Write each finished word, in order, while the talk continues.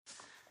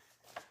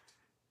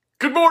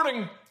Good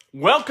morning.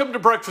 Welcome to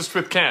Breakfast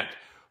with Kent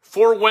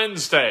for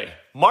Wednesday,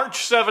 March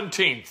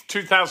 17th,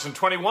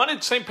 2021.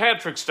 It's St.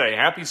 Patrick's Day.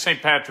 Happy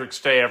St. Patrick's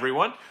Day,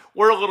 everyone.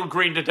 We're a little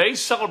green today.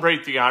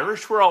 Celebrate the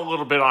Irish. We're all a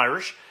little bit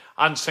Irish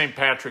on St.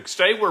 Patrick's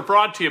Day. We're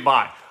brought to you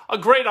by a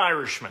great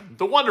Irishman,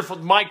 the wonderful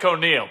Mike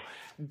O'Neill,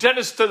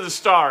 Dentist to the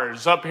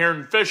Stars up here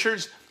in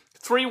Fishers,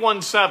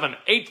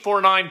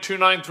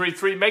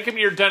 317-849-2933. Make him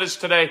your dentist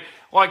today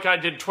like I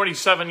did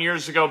 27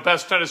 years ago.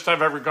 Best dentist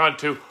I've ever gone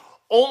to.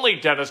 Only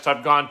dentist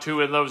I've gone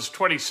to in those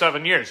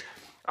 27 years.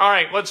 All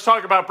right, let's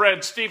talk about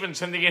Brad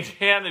Stevens and the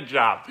Indiana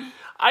job.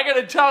 I got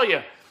to tell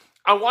you,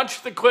 I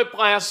watched the clip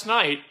last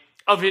night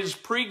of his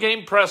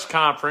pregame press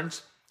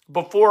conference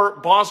before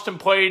Boston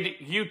played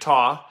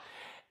Utah,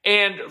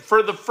 and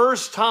for the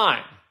first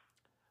time,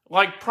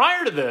 like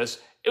prior to this,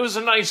 it was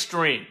a nice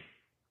dream,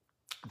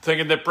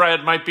 thinking that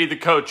Brad might be the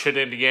coach at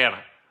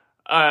Indiana.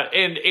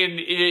 And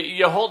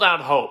you hold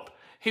out hope.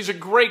 He's a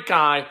great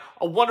guy,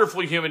 a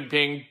wonderful human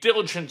being,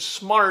 diligent,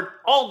 smart,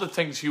 all the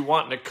things you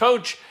want in a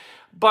coach.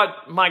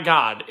 But, my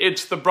God,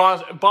 it's the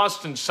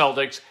Boston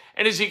Celtics.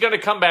 And is he going to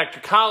come back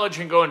to college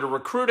and go into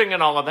recruiting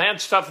and all of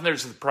that stuff? And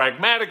there's the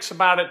pragmatics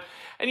about it.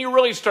 And you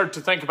really start to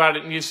think about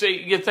it and you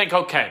think,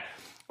 okay,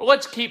 well,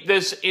 let's keep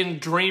this in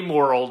dream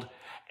world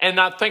and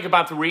not think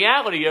about the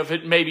reality of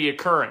it maybe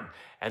occurring.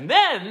 And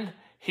then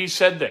he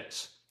said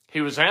this. He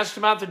was asked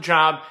about the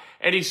job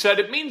and he said,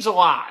 it means a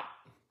lot.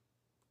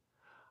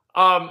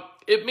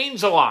 It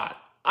means a lot.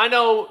 I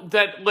know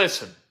that,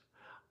 listen,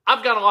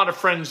 I've got a lot of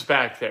friends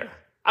back there.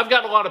 I've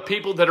got a lot of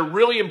people that are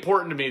really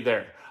important to me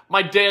there.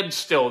 My dad's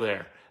still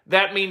there.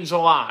 That means a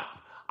lot.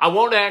 I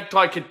won't act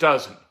like it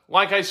doesn't.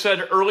 Like I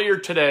said earlier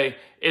today,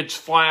 it's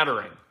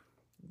flattering.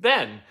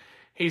 Then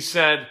he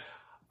said,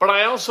 but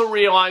I also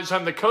realize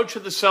I'm the coach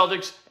of the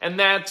Celtics, and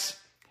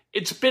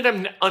it's been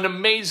an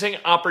amazing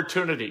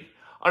opportunity,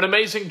 an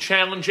amazing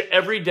challenge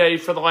every day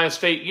for the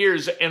last 8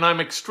 years, and I'm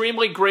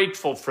extremely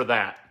grateful for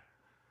that.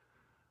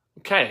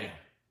 Okay,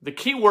 the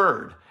key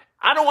word,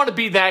 I don't want to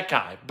be that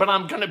guy, but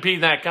I'm going to be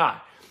that guy.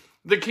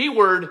 The key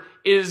word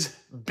is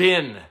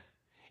been.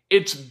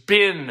 It's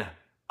been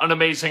an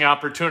amazing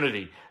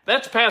opportunity.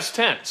 That's past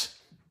tense.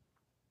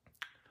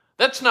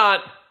 That's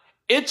not,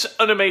 it's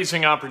an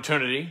amazing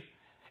opportunity.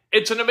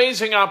 It's an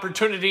amazing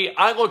opportunity.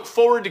 I look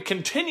forward to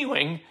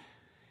continuing.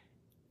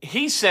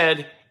 He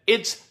said,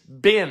 it's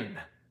been.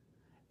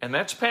 And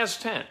that's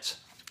past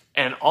tense.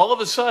 And all of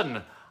a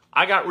sudden,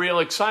 I got real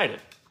excited.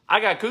 I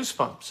got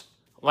goosebumps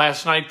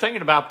last night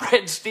thinking about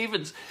Brad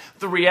Stevens,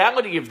 the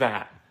reality of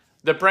that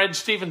Brad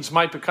Stevens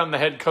might become the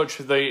head coach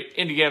of the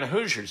Indiana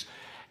Hoosiers.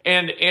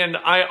 And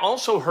I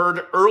also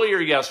heard earlier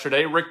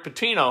yesterday, Rick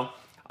Pitino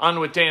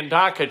on with Dan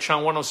Dakich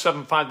on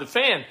 107.5 The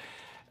Fan,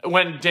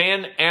 when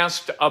Dan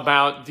asked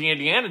about the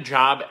Indiana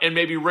job and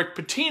maybe Rick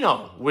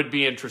Pitino would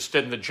be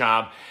interested in the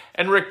job.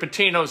 And Rick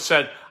Pitino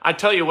said, I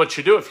tell you what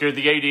you do if you're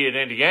the AD at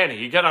Indiana.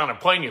 You get on a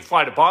plane, you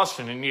fly to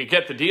Boston, and you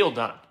get the deal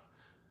done.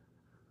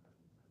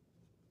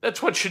 That's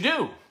what you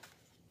do.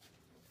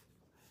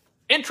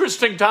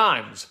 Interesting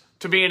times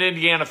to be an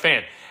Indiana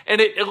fan.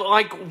 And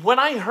like when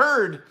I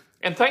heard,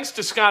 and thanks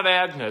to Scott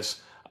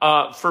Agnes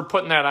for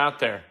putting that out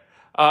there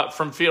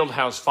from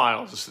Fieldhouse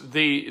Files,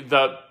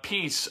 the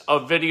piece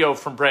of video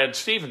from Brad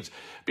Stevens,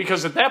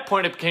 because at that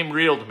point it became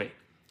real to me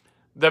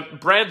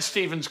that Brad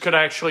Stevens could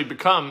actually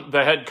become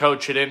the head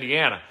coach at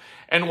Indiana.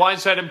 And why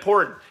is that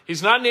important?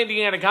 He's not an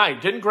Indiana guy. He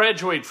didn't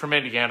graduate from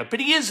Indiana,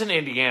 but he is an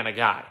Indiana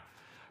guy.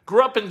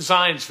 Grew up in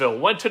Zionsville,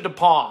 went to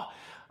DePaul,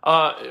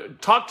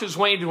 talked his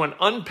way into an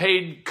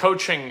unpaid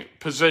coaching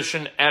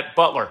position at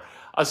Butler,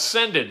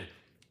 ascended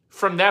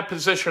from that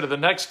position to the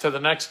next, to the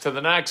next, to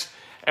the next,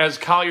 as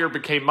Collier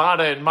became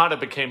Mata and Mata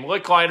became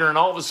Licklider, and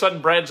all of a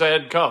sudden Brad's a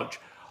head coach.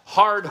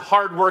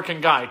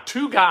 Hard-working guy.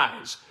 Two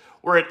guys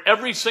were at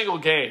every single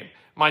game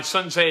my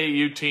son's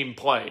AAU team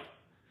played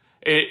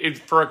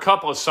for a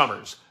couple of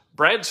summers.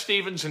 Brad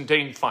Stevens and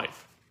Dane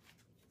Fife.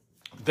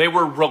 They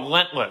were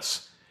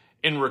relentless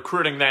in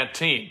recruiting that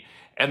team.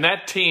 And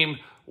that team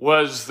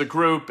was the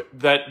group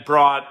that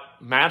brought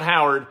Matt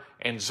Howard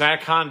and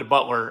Zach Hahn to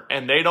Butler,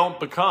 and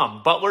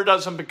Butler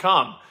doesn't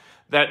become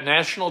that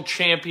national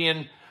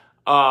champion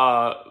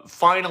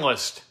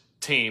finalist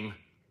team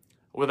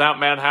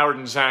without Matt Howard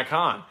and Zach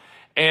Hahn.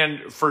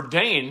 And for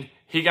Dane,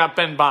 he got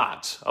Ben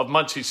Botts of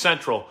Muncie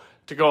Central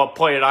to go up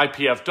play at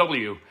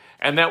IPFW,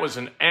 and that was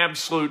an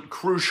absolute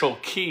crucial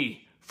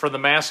key for the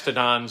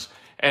Mastodons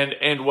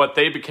and what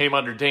they became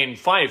under Dane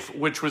Fife,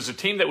 which was a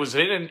team that was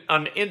an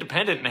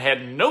independent and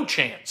had no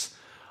chance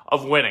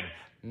of winning.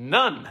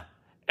 None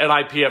at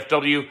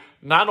IPFW.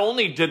 Not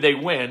only did they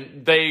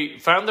win, they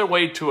found their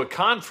way to a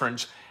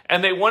conference,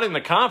 and they won in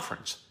the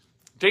conference.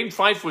 Dane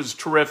Fife was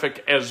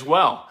terrific as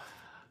well.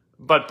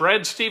 But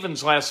Brad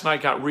Stevens last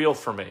night got real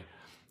for me.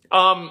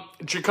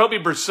 Jacoby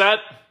Brissett,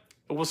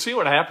 we'll see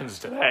what happens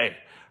today,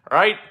 all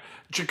right?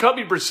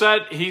 Jacoby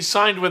Brissett, he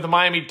signed with the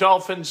Miami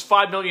Dolphins,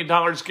 $5 million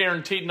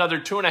guaranteed, another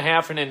 $2.5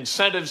 million in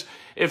incentives.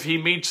 If he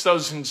meets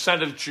those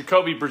incentives,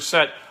 Jacoby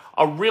Brissett,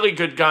 a really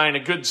good guy and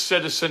a good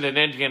citizen in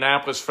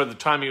Indianapolis for the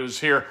time he was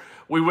here,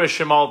 we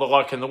wish him all the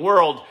luck in the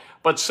world.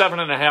 But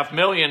 $7.5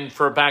 million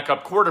for a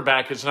backup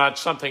quarterback is not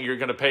something you're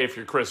going to pay if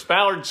you're Chris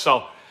Ballard.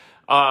 So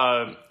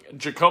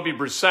Jacoby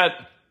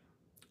Brissett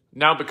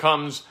now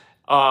becomes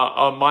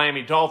a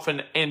Miami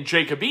Dolphin, and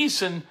Jacob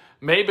Eason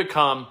may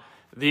become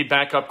the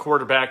backup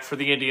quarterback for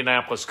the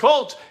Indianapolis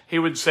Colts. He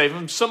would save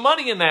him some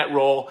money in that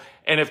role.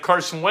 And if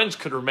Carson Wentz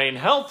could remain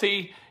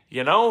healthy,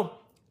 you know,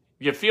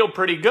 you feel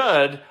pretty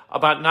good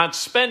about not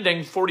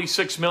spending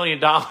 $46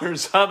 million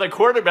on the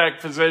quarterback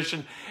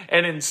position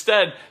and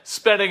instead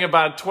spending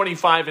about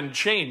 25 and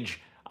change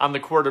on the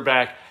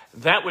quarterback.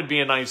 That would be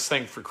a nice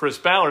thing for Chris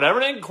Ballard.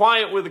 Everything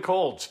quiet with the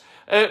Colts.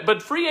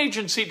 But free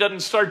agency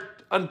doesn't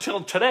start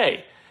until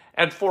today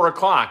at 4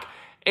 o'clock.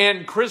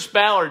 And Chris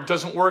Ballard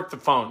doesn't work the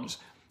phones.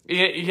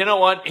 You know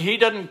what? He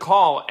doesn't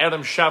call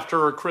Adam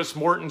Schefter or Chris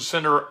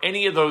Mortensen or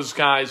any of those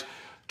guys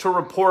to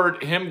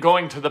report him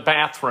going to the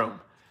bathroom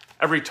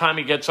every time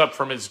he gets up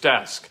from his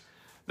desk.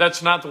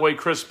 That's not the way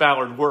Chris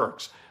Ballard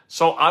works.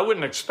 So I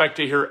wouldn't expect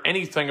to hear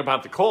anything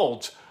about the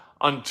Colts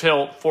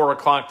until 4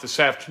 o'clock this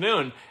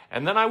afternoon,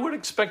 and then I would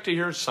expect to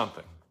hear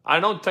something. I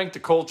don't think the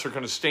Colts are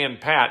going to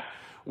stand pat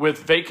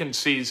with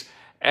vacancies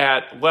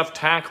at left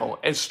tackle,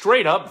 a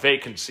straight-up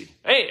vacancy.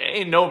 Hey,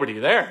 ain't nobody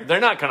there.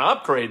 They're not going to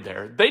upgrade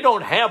there. They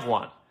don't have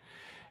one.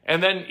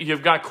 And then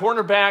you've got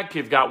cornerback,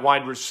 you've got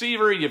wide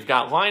receiver, you've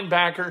got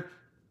linebacker.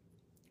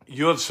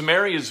 You have some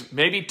areas,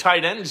 maybe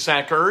tight end.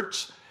 Zach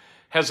Ertz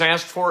has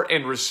asked for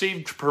and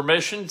received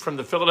permission from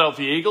the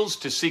Philadelphia Eagles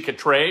to seek a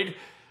trade.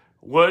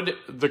 Would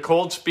the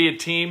Colts be a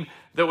team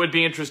that would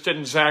be interested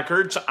in Zach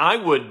Ertz? I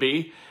would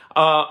be.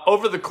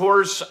 Over the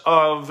course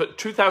of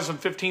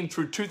 2015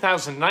 through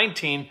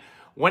 2019,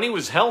 when he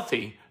was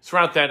healthy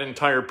throughout that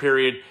entire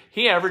period,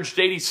 he averaged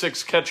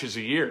 86 catches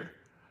a year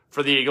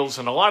for the Eagles,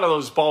 and a lot of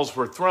those balls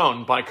were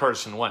thrown by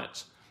Carson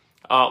Wentz.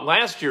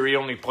 Last year, he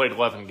only played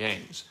 11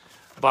 games,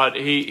 but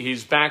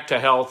he's back to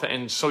health,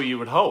 and so you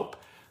would hope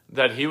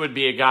that he would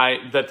be a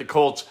guy that the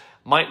Colts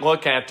might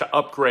look at to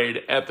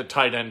upgrade at the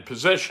tight end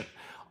position,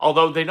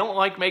 although they don't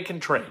like making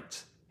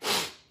trades.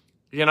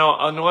 You know,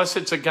 unless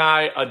it's a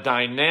guy, a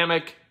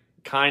dynamic,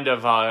 kind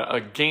of a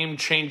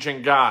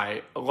game-changing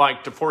guy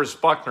like DeForest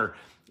Buckner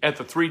at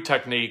the 3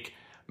 technique,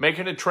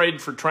 making a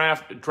trade for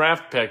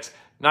draft picks,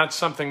 not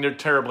something they're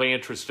terribly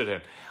interested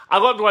in. I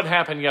loved what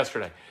happened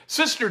yesterday.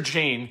 Sister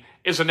Jean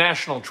is a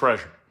national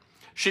treasure.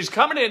 She's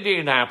coming to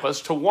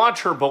Indianapolis to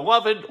watch her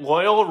beloved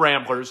Loyola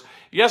Ramblers.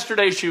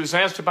 Yesterday, she was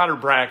asked about her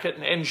bracket,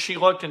 and she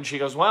looked and she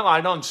goes, well, I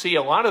don't see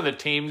a lot of the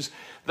teams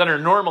that are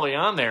normally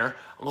on there,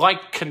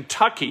 like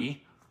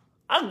Kentucky.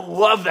 I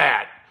love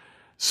that.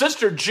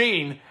 Sister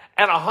Jean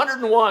at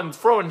 101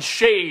 throwing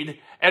shade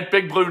at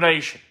Big Blue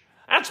Nation.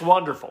 That's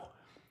wonderful.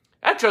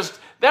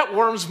 That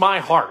warms my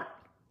heart,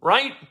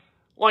 right?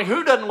 Like,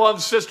 who doesn't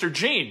love Sister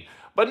Jean?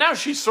 But now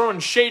she's throwing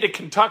shade at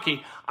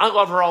Kentucky. I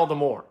love her all the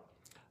more.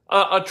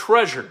 A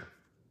treasure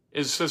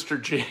is Sister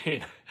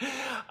Jean.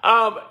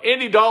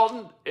 Andy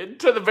Dalton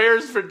to the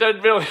Bears for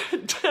 $10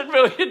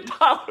 million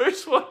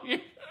 1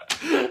 year.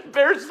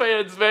 Bears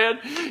fans, man,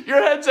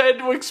 your heads had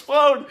to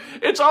explode.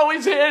 It's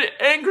always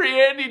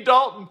angry Andy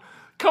Dalton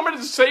coming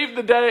to save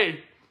the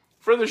day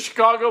for the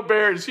Chicago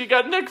Bears. You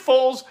got Nick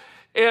Foles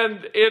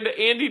and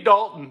Andy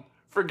Dalton,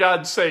 for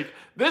God's sake.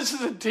 This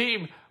is a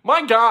team,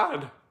 my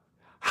God,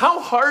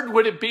 how hard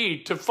would it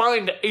be to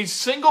find a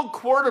single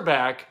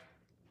quarterback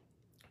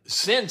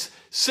since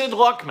Sid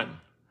Luckman?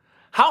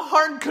 How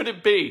hard could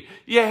it be?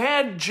 You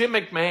had Jim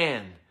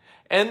McMahon,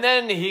 and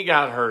then he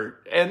got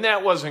hurt, and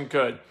that wasn't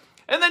good.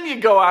 And then you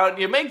go out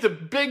and you make the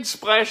big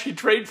splashy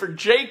trade for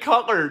Jay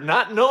Cutler,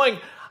 not knowing,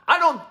 I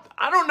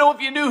don't know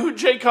if you knew who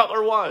Jay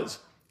Cutler was.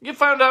 You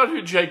found out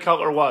who Jay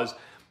Cutler was.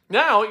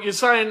 Now you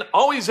sign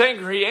Always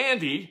Angry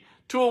Andy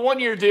to a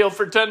 1-year deal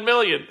for $10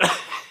 million.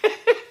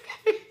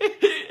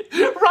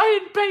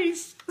 Ryan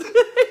Pace.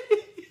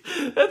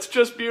 That's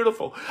just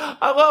beautiful.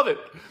 I love it.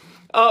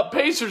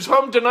 Pacers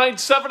home tonight,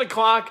 7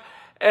 o'clock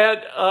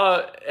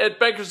at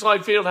Bankers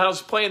Life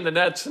Fieldhouse playing the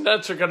Nets. The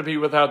Nets are going to be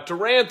without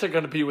Durant. They're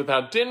going to be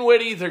without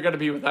Dinwiddie. They're going to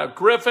be without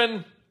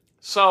Griffin.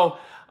 So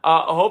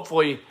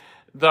hopefully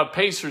the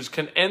Pacers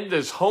can end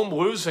this home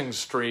losing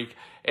streak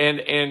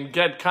and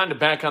get kind of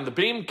back on the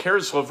beam.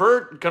 Karis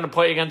LeVert going to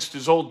play against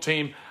his old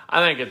team.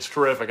 I think it's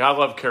terrific. I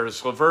love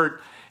Karis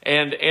LeVert.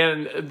 And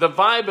the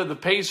vibe of the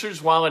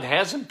Pacers, while it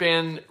hasn't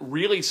been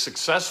really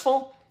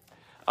successful,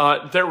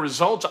 their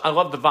results, I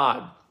love the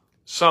vibe.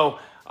 So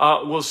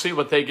we'll see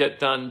what they get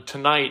done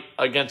tonight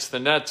against the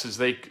Nets as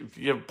they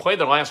play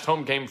their last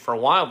home game for a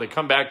while. They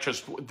come back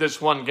just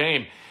this one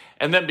game.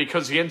 And then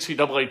because the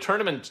NCAA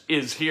tournament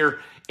is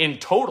here in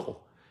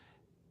total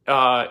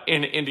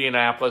in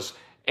Indianapolis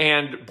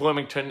and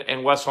Bloomington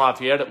and West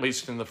Lafayette, at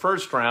least in the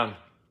first round,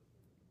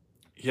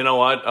 you know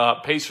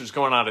what? Pacers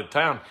going out of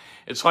town.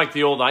 It's like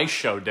the old ice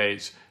show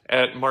days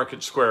at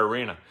Market Square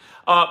Arena.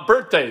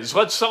 Birthdays.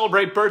 Let's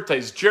celebrate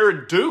birthdays.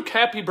 Jared Duke,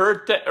 happy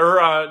birthday.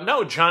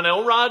 John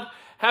Elrod,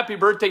 happy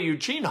birthday.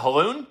 Eugene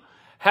Haloon,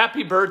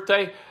 happy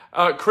birthday.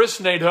 Chris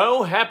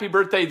Nadeau, happy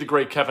birthday. The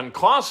great Kevin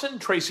Clausen.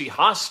 Tracy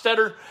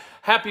Hostetter,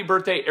 Happy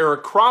birthday,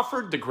 Eric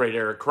Crawford, the great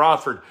Eric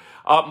Crawford.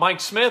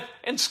 Mike Smith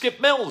and Skip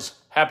Mills.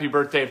 Happy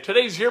birthday. If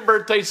today's your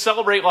birthday,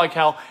 celebrate like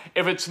hell.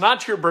 If it's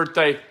not your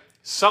birthday,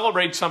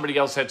 celebrate somebody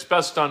else. That's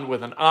best done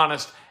with an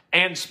honest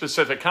and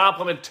specific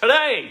compliment.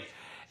 Today,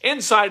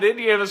 inside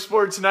Indiana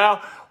Sports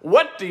Now,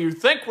 what do you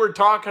think we're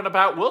talking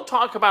about? We'll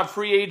talk about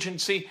free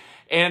agency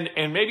and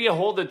maybe a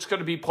hole that's going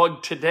to be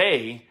plugged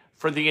today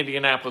for the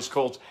Indianapolis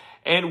Colts.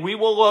 And we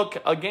will look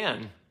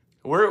again.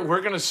 We're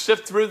going to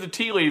sift through the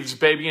tea leaves,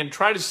 baby, and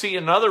try to see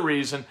another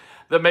reason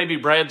that maybe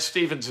Brad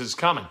Stevens is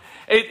coming.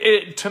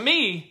 To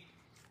me,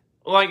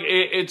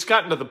 it's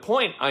gotten to the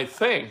point, I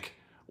think,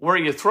 where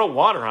you throw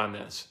water on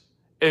this.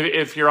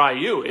 If you're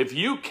IU, if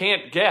you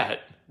can't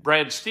get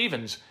Brad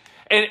Stevens,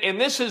 and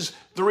this is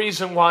the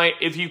reason why,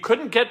 if you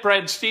couldn't get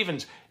Brad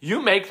Stevens,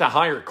 you make the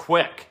hire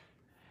quick.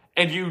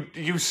 And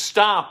you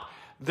stop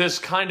this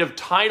kind of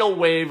tidal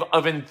wave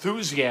of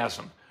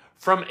enthusiasm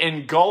from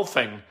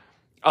engulfing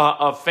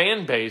a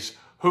fan base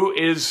who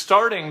is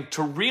starting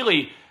to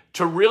really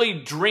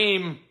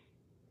dream,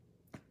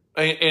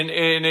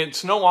 and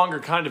it's no longer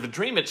kind of a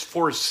dream, it's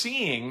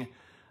foreseeing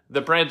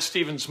that Brad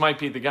Stevens might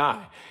be the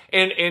guy.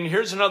 And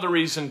here's another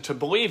reason to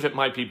believe it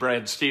might be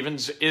Brad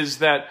Stevens, is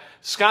that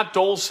Scott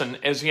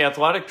Dolson, as the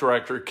athletic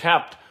director,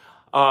 kept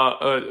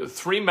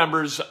 3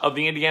 members of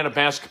the Indiana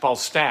basketball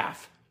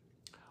staff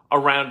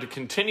around to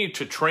continue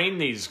to train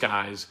these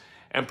guys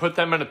and put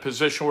them in a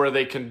position where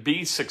they can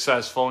be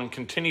successful and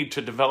continue to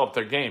develop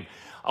their game.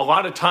 A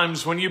lot of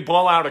times when you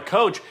blow out a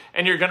coach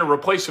and you're going to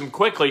replace him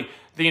quickly,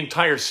 the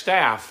entire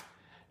staff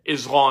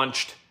is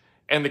launched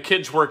and the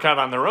kids work out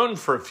on their own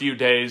for a few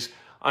days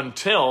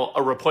until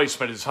a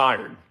replacement is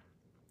hired.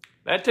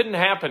 That didn't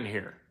happen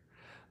here.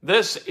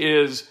 This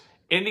is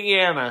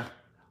Indiana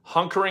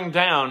hunkering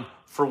down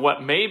for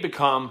what may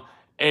become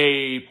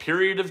a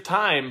period of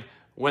time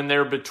when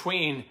they're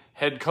between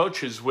head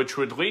coaches, which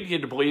would lead you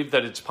to believe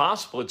that it's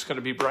possible it's going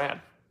to be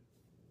Brad.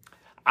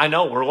 I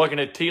know we're looking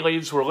at tea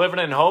leaves, we're living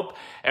in hope,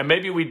 and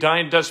maybe we die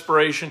in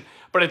desperation,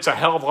 but it's a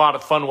hell of a lot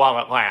of fun while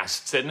it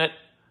lasts, isn't it?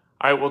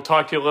 All right, we'll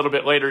talk to you a little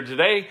bit later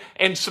today.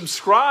 And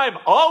subscribe,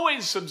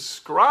 always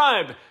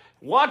subscribe.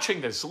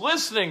 Watching this,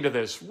 listening to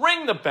this,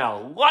 ring the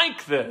bell,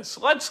 like this.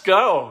 Let's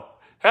go.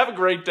 Have a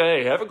great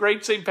day. Have a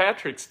great St.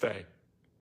 Patrick's Day.